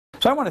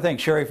So I want to thank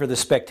Sherry for this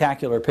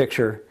spectacular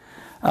picture.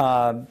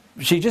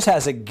 She just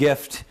has a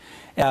gift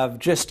of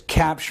just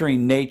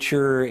capturing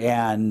nature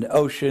and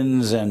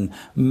oceans and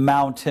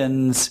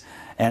mountains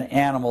and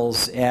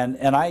animals,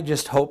 and I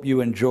just hope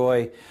you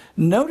enjoy.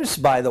 Notice,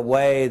 by the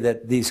way,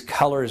 that these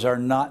colors are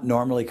not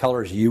normally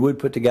colors you would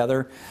put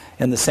together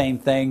in the same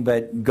thing,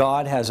 but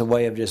God has a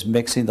way of just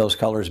mixing those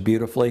colors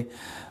beautifully.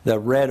 The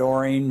red,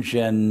 orange,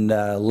 and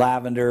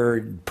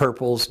lavender,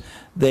 purples,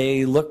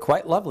 they look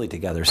quite lovely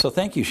together. So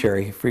thank you,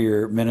 Sherry, for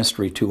your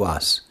ministry to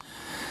us.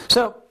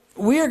 So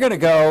we are going to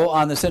go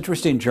on this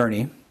interesting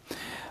journey.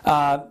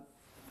 We're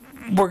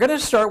going to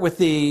start with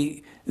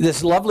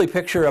this lovely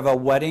picture of a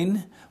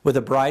wedding with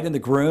a bride and the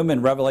groom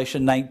in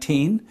Revelation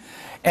 19.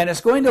 And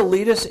it's going to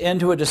lead us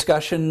into a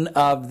discussion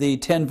of the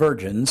 10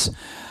 virgins.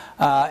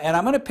 And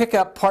I'm going to pick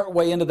up part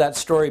way into that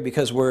story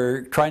because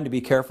we're trying to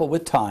be careful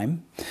with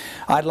time.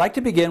 I'd like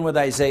to begin with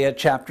Isaiah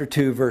chapter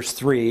 2, verse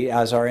 3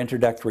 as our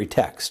introductory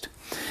text.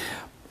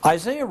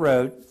 Isaiah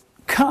wrote,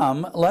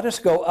 "Come, let us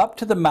go up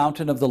to the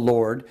mountain of the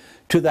Lord,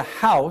 to the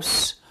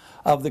house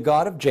of the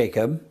God of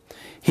Jacob.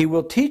 He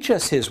will teach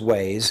us his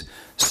ways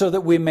so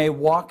that we may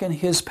walk in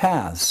his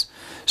paths."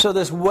 So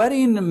this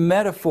wedding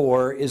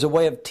metaphor is a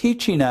way of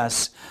teaching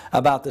us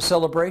about the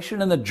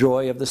celebration and the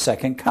joy of the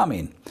second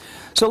coming.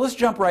 So let's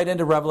jump right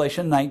into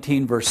Revelation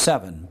 19, verse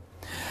 7.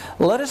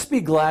 "Let us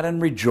be glad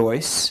and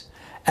rejoice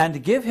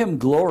and give him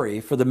glory,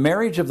 for the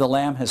marriage of the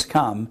Lamb has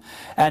come,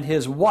 and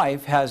his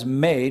wife has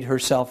made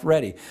herself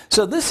ready."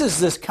 So this is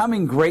this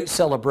coming great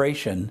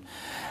celebration.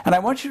 And I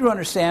want you to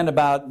understand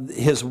about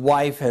his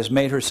wife has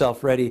made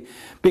herself ready,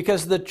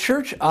 because the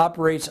church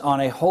operates on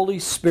a Holy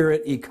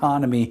Spirit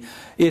economy.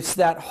 It's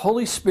that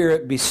Holy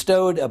Spirit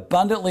bestowed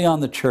abundantly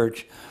on the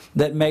church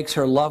that makes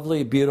her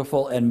lovely,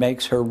 beautiful, and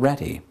makes her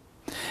ready.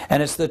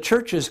 And it's the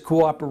church's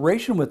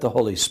cooperation with the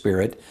Holy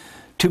Spirit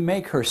to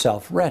make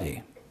herself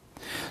ready.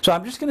 So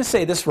I'm just going to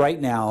say this right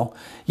now.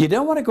 You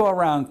don't want to go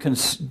around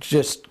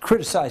just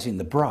criticizing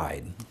the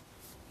bride,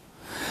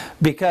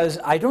 because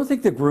I don't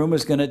think the groom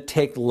is going to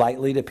take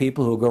lightly to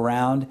people who go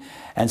around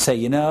and say,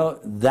 you know,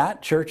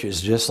 that church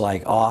is just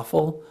like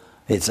awful,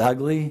 it's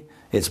ugly,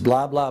 it's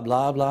blah, blah,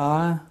 blah,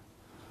 blah.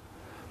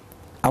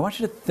 I want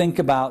you to think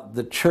about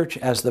the church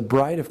as the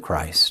bride of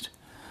Christ.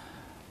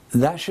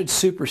 That should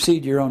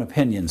supersede your own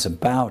opinions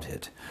about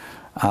it.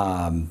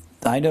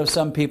 I know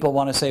some people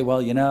want to say,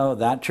 well, you know,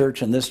 that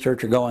church and this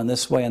church are going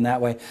this way and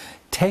that way.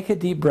 Take a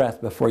deep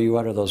breath before you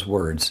utter those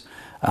words.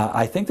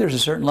 I think there's a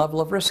certain level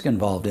of risk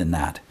involved in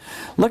that.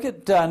 Look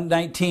at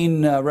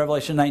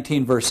Revelation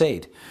 19, verse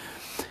 8.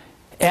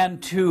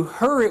 "And to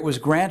her it was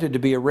granted to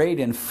be arrayed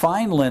in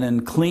fine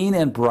linen, clean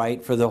and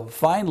bright, for the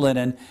fine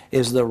linen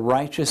is the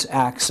righteous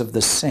acts of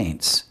the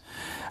saints."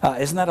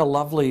 Isn't that a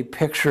lovely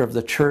picture of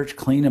the church,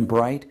 clean and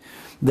bright?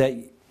 That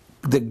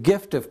the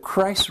gift of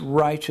Christ's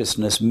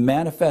righteousness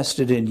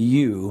manifested in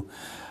you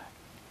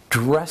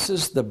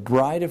dresses the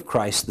bride of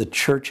Christ, the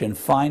church, in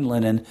fine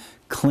linen,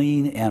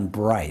 clean and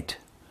bright.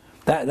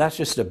 That's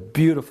just a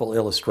beautiful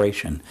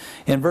illustration.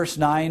 In verse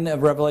 9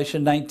 of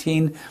Revelation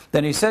 19,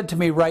 "Then he said to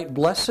me, Right,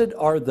 blessed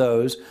are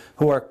those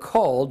who are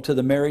called to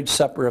the marriage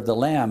supper of the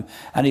Lamb.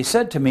 And he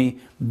said to me,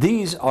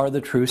 These are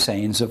the true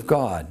sayings of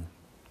God."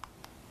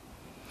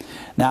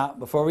 Now,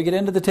 before we get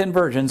into the 10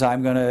 virgins,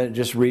 I'm going to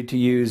just read to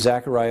you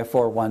Zechariah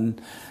 4, 1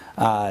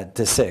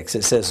 to 6.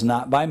 It says,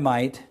 "Not by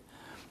might,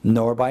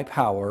 nor by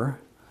power,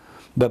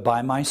 but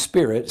by my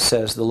Spirit,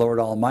 says the Lord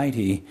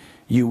Almighty,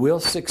 you will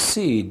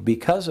succeed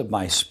because of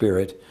my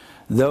Spirit,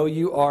 though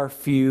you are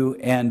few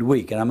and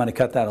weak." And I'm going to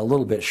cut that a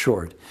little bit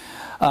short.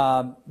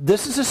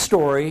 This is a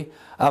story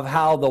of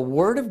how the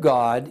Word of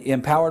God,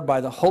 empowered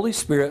by the Holy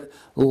Spirit,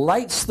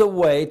 lights the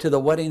way to the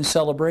wedding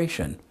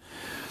celebration.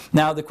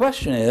 Now the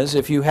question is,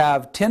 if you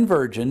have 10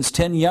 virgins,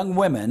 10 young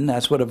women,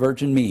 that's what a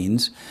virgin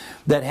means,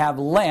 that have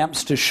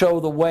lamps to show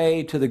the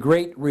way to the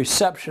great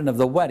reception of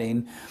the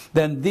wedding,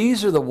 then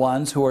these are the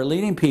ones who are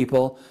leading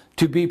people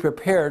to be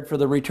prepared for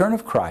the return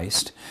of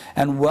Christ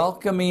and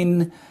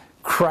welcoming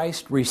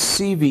Christ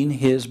receiving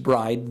his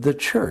bride, the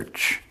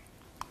church.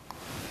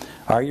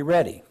 Are you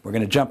ready? We're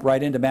going to jump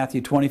right into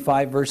Matthew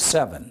 25, verse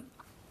 7.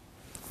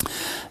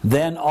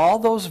 "Then all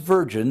those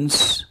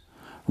virgins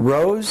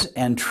rose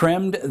and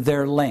trimmed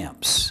their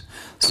lamps."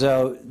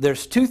 So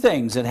there's two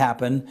things that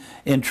happen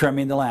in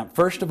trimming the lamp.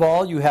 First of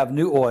all, you have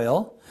new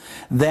oil.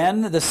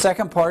 Then the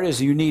second part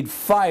is you need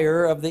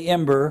fire of the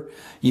ember.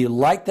 You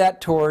light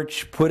that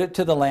torch, put it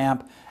to the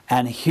lamp,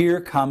 and here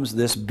comes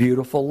this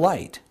beautiful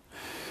light.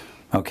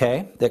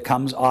 Okay, that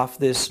comes off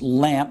this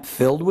lamp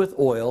filled with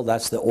oil.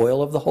 That's the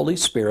oil of the Holy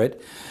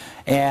Spirit.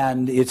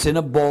 And it's in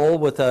a bowl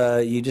with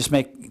you just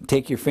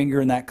take your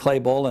finger in that clay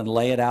bowl and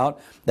lay it out.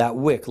 That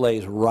wick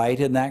lays right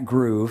in that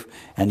groove,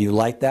 and you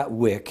light that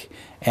wick,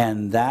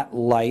 and that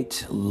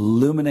light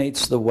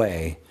illuminates the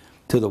way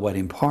to the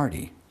wedding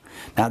party.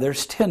 Now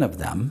there's 10 of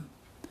them.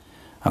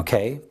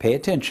 Okay, pay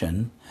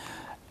attention.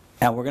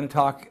 And we're going to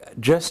talk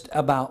just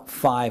about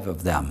 5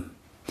 of them.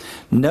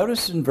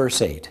 Notice in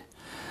verse 8,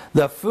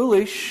 The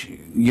foolish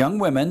young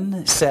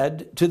women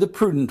said to the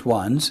prudent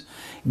ones,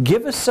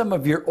 "Give us some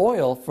of your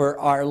oil, for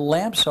our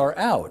lamps are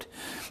out."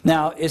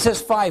 Now, it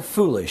says 5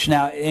 foolish.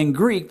 Now, in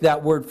Greek,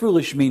 that word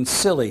foolish means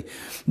silly.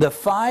 The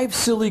 5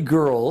 silly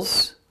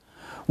girls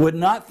would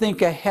not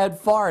think ahead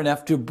far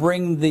enough to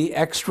bring the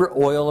extra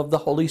oil of the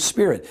Holy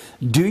Spirit.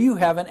 Do you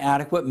have an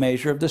adequate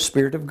measure of the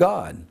Spirit of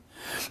God?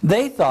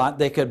 They thought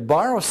they could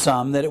borrow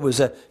some, that it was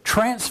a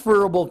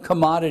transferable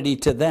commodity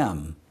to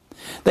them.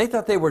 They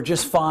thought they were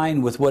just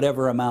fine with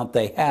whatever amount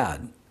they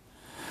had.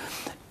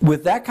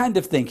 With that kind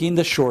of thinking,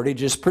 the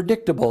shortage is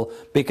predictable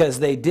because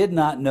they did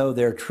not know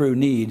their true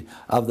need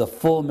of the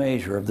full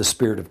measure of the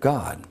Spirit of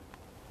God.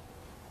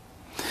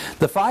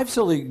 The 5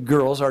 silly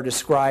girls are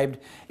described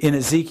in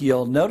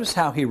Ezekiel. Notice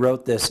how he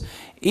wrote this.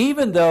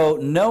 "Even though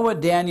Noah,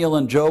 Daniel,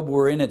 and Job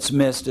were in its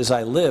midst, as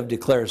I live,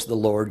 declares the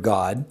Lord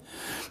God,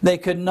 they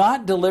could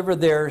not deliver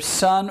their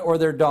son or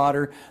their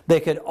daughter.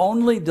 They could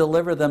only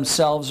deliver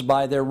themselves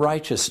by their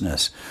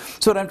righteousness."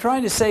 So what I'm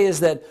trying to say is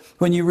that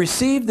when you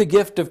receive the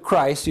gift of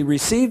Christ, you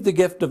receive the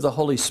gift of the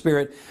Holy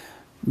Spirit,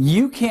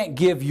 you can't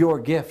give your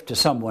gift to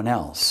someone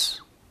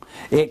else.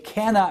 It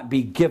cannot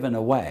be given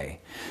away.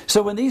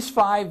 So when these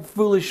 5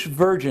 foolish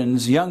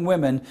virgins, young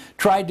women,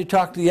 tried to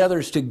talk to the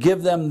others to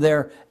give them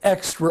their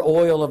extra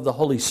oil of the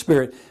Holy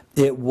Spirit,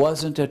 it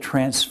wasn't a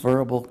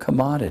transferable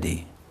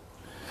commodity.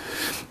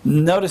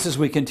 Notice as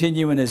we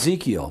continue in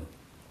Ezekiel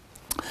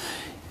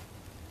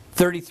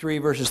 33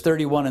 verses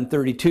 31 and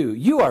 32,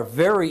 "You are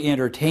very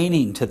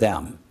entertaining to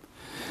them.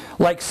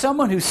 Like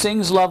someone who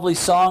sings lovely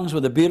songs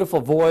with a beautiful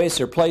voice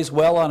or plays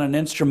well on an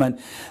instrument,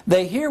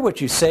 they hear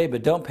what you say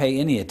but don't pay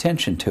any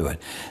attention to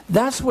it."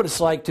 That's what it's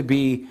like to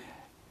be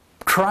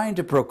trying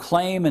to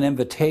proclaim an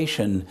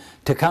invitation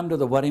to come to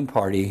the wedding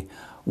party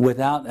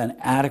without an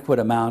adequate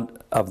amount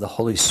of the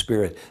Holy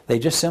Spirit. They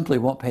just simply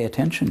won't pay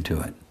attention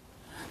to it.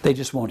 They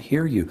just won't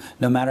hear you.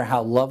 No matter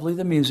how lovely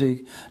the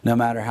music, no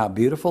matter how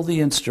beautiful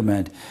the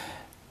instrument,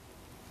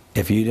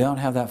 if you don't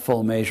have that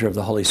full measure of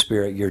the Holy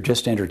Spirit, you're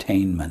just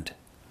entertainment.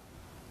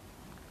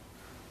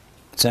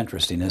 It's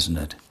interesting, isn't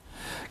it?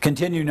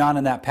 Continuing on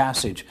in that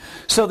passage.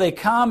 "So they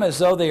come as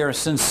though they are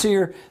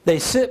sincere. They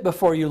sit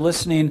before you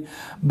listening,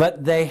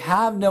 but they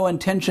have no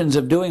intentions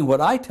of doing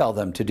what I tell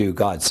them to do,"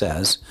 God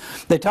says.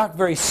 "They talk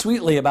very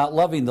sweetly about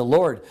loving the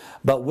Lord,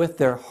 but with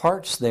their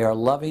hearts they are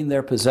loving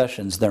their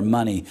possessions, their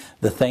money,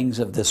 the things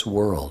of this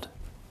world."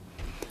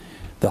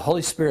 The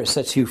Holy Spirit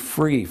sets you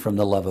free from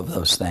the love of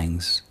those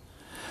things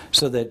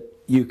so that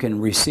you can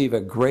receive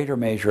a greater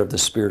measure of the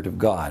Spirit of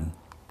God.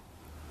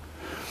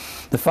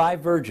 The 5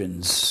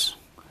 virgins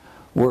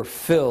were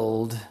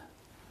filled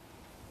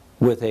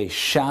with a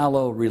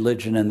shallow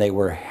religion, and they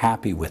were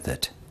happy with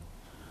it.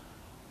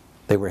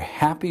 They were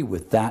happy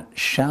with that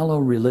shallow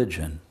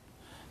religion.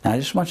 Now I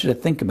just want you to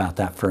think about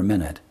that for a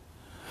minute.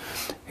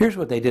 Here's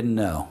what they didn't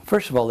know.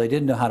 First of all, they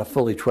didn't know how to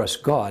fully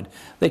trust God.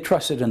 They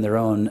trusted in their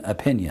own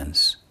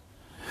opinions.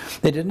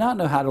 They did not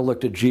know how to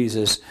look to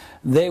Jesus.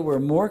 They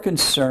were more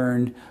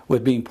concerned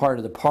with being part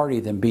of the party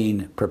than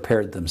being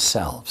prepared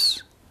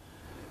themselves.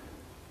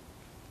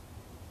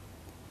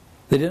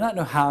 They did not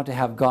know how to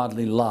have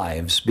godly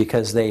lives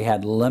because they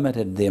had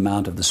limited the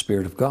amount of the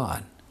Spirit of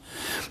God.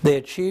 They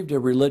achieved a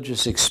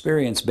religious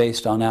experience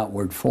based on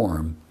outward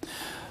form,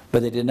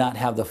 but they did not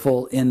have the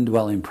full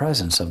indwelling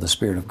presence of the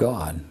Spirit of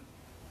God.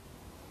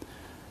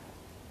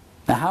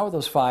 Now, how are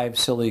those 5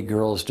 silly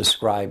girls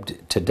described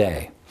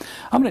today?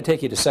 I'm going to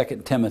take you to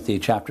 2 Timothy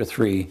chapter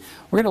 3.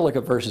 We're going to look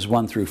at verses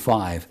 1 through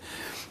 5.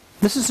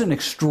 This is an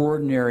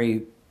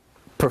extraordinary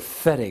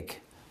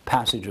prophetic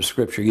passage of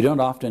Scripture. You don't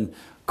often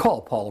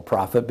call Paul a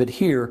prophet, but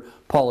here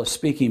Paul is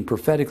speaking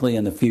prophetically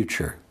in the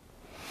future.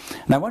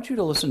 And I want you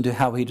to listen to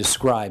how he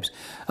describes.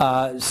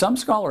 Some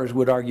scholars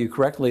would argue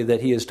correctly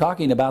that he is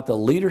talking about the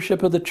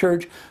leadership of the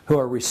church who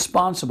are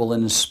responsible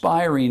in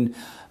inspiring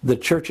the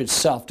church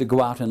itself to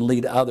go out and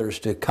lead others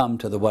to come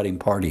to the wedding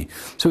party.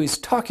 So he's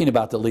talking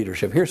about the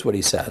leadership. Here's what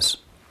he says.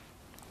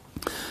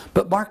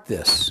 "But mark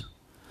this,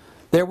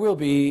 there will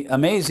be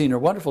amazing or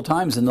wonderful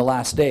times in the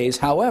last days.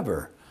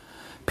 However,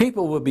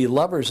 people will be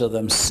lovers of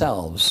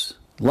themselves,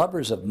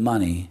 lovers of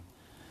money,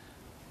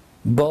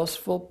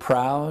 boastful,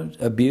 proud,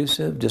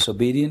 abusive,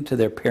 disobedient to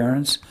their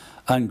parents,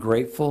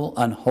 ungrateful,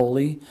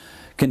 unholy."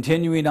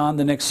 Continuing on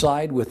the next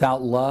slide,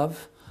 "without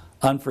love,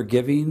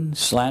 unforgiving,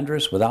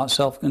 slanderous, without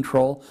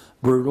self-control,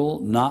 brutal,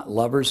 not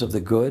lovers of the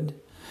good."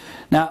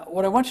 Now,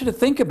 what I want you to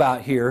think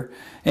about here,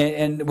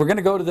 and we're going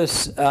to go to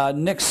this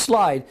next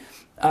slide,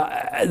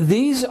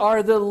 these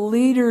are the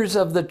leaders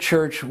of the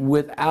church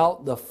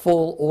without the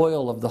full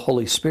oil of the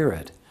Holy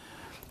Spirit.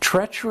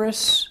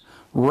 Treacherous,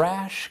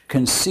 rash,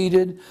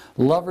 conceited,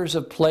 lovers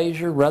of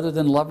pleasure rather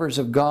than lovers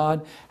of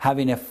God,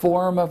 having a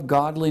form of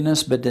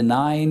godliness but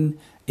denying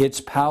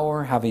its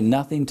power, having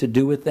nothing to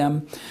do with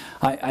them.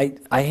 I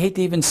hate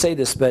to even say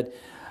this, but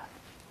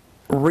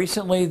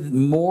recently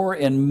more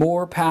and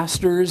more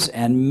pastors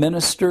and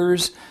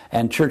ministers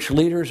and church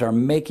leaders are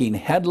making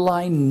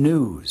headline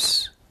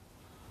news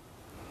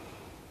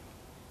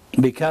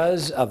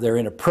because of their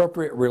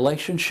inappropriate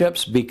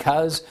relationships,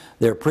 because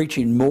they're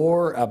preaching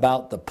more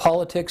about the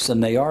politics than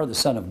they are the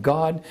Son of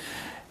God.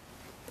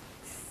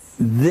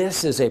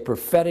 This is a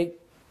prophetic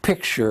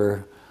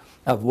picture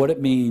of what it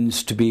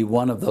means to be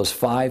one of those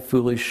 5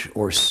 foolish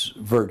or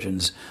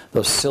virgins,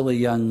 those silly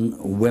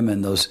young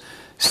women, those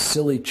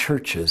silly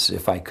churches,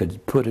 if I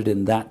could put it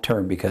in that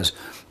term, because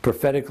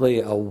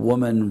prophetically a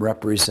woman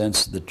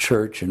represents the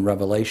church in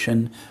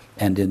Revelation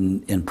and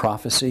in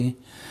prophecy.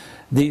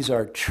 These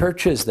are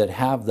churches that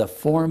have the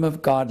form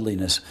of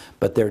godliness,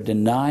 but they're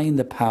denying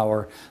the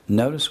power.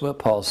 Notice what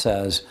Paul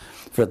says,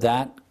 for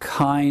that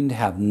kind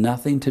have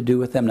nothing to do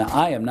with them. Now,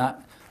 I am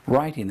not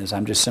writing this,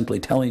 I'm just simply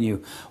telling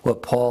you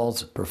what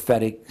Paul's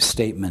prophetic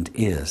statement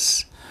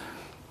is.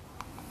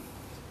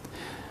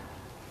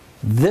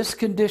 This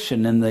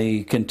condition in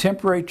the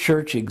contemporary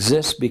church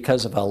exists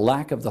because of a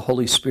lack of the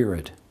Holy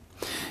Spirit.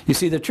 You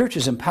see, the church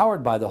is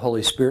empowered by the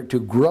Holy Spirit to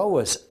grow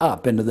us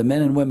up into the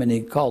men and women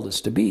He called us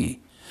to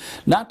be.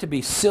 Not to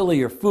be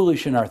silly or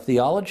foolish in our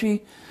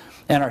theology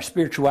and our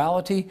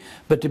spirituality,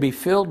 but to be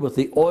filled with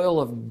the oil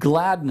of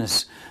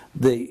gladness,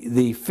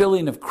 the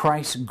filling of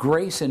Christ's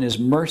grace and His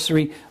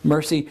mercy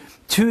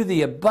to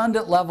the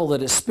abundant level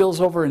that it spills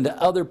over into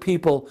other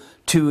people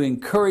to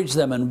encourage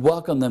them and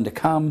welcome them to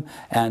come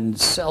and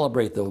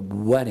celebrate the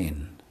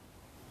wedding.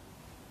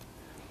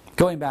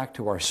 Going back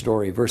to our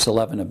story, verse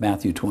 11 of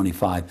Matthew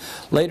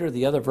 25. Later,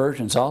 the other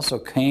virgins also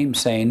came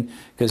saying,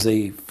 because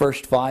the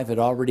first 5 had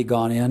already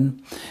gone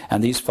in,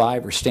 and these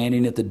 5 are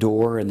standing at the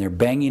door, and they're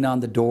banging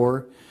on the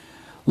door.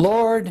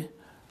 Lord,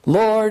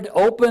 Lord,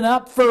 open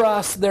up for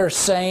us, they're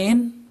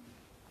saying.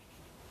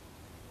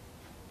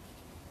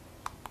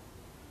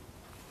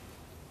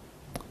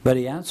 But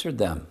He answered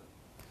them,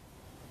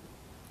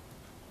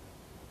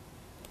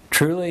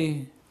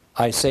 truly,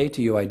 I say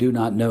to you, I do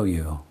not know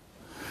you.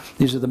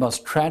 These are the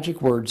most tragic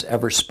words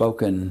ever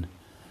spoken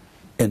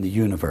in the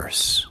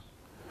universe.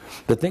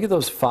 But think of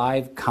those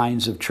 5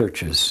 kinds of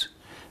churches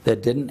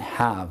that didn't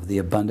have the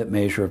abundant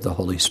measure of the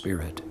Holy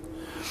Spirit.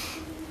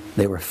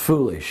 They were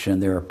foolish in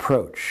their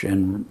approach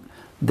and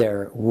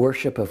their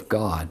worship of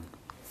God.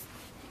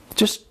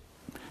 Just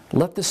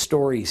let the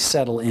story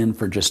settle in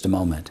for just a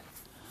moment.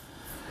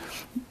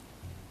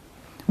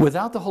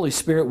 Without the Holy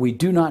Spirit, we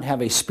do not have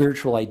a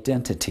spiritual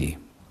identity.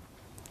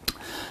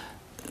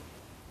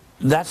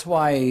 That's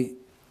why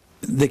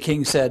the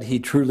king said he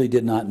truly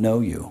did not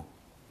know you,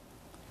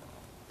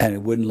 and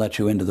it wouldn't let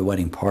you into the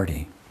wedding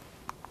party.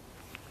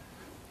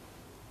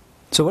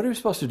 So what are we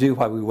supposed to do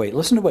while we wait?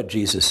 Listen to what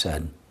Jesus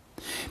said.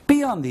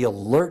 Be on the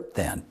alert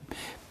then.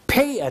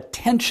 Pay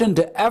attention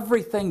to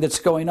everything that's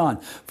going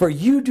on, for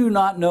you do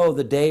not know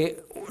the day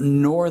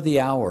nor the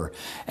hour.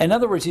 In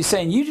other words, he's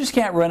saying you just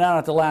can't run out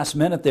at the last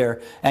minute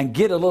there and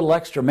get a little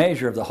extra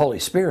measure of the Holy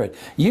Spirit.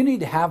 You need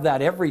to have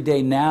that every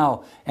day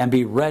now and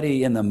be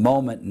ready in the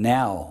moment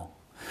now.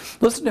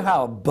 Listen to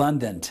how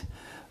abundant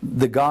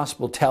the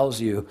gospel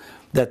tells you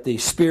that the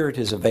Spirit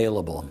is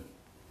available.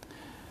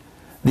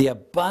 The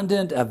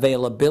abundant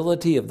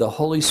availability of the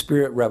Holy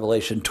Spirit,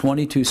 Revelation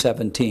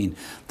 22:17.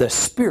 The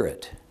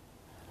Spirit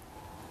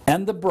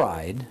and the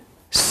bride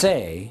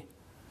say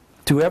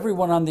to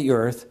everyone on the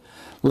earth,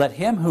 let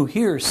him who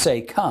hears say,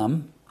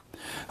 come.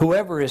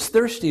 Whoever is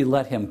thirsty,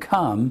 let him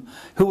come.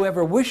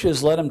 Whoever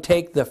wishes, let him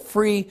take the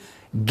free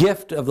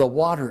gift of the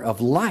water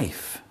of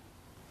life.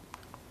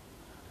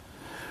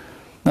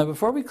 Now,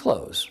 before we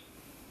close,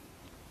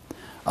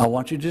 I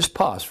want you to just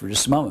pause for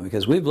just a moment,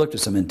 because we've looked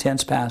at some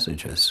intense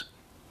passages.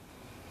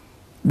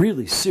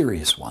 Really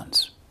serious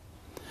ones.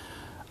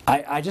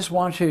 I just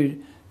want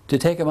you to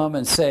take a moment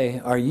and say,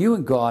 are you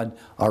and God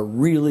are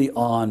really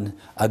on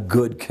a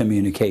good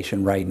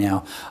communication right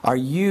now? Are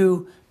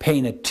you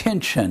paying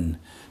attention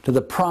to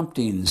the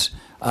promptings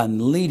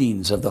and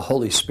leadings of the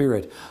Holy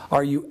Spirit?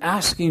 Are you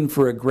asking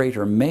for a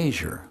greater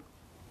measure?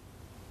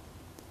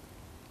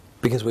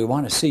 Because we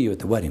want to see you at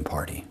the wedding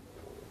party.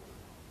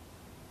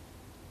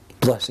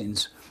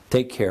 Blessings.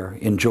 Take care.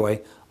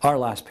 Enjoy. Our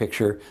last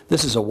picture.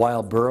 This is a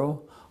wild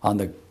burro on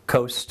the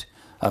coast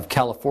of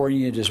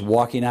California, just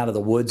walking out of the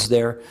woods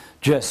there.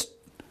 Just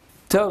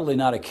totally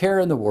not a care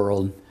in the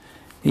world.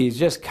 He's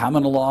just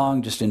coming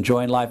along, just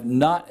enjoying life,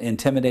 not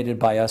intimidated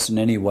by us in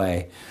any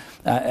way.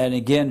 And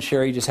again,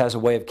 Sherry just has a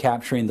way of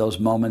capturing those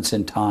moments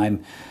in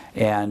time.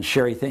 And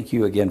Sherry, thank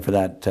you again for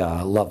that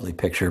lovely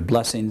picture.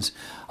 Blessings.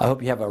 I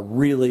hope you have a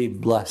really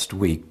blessed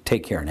week.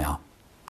 Take care now.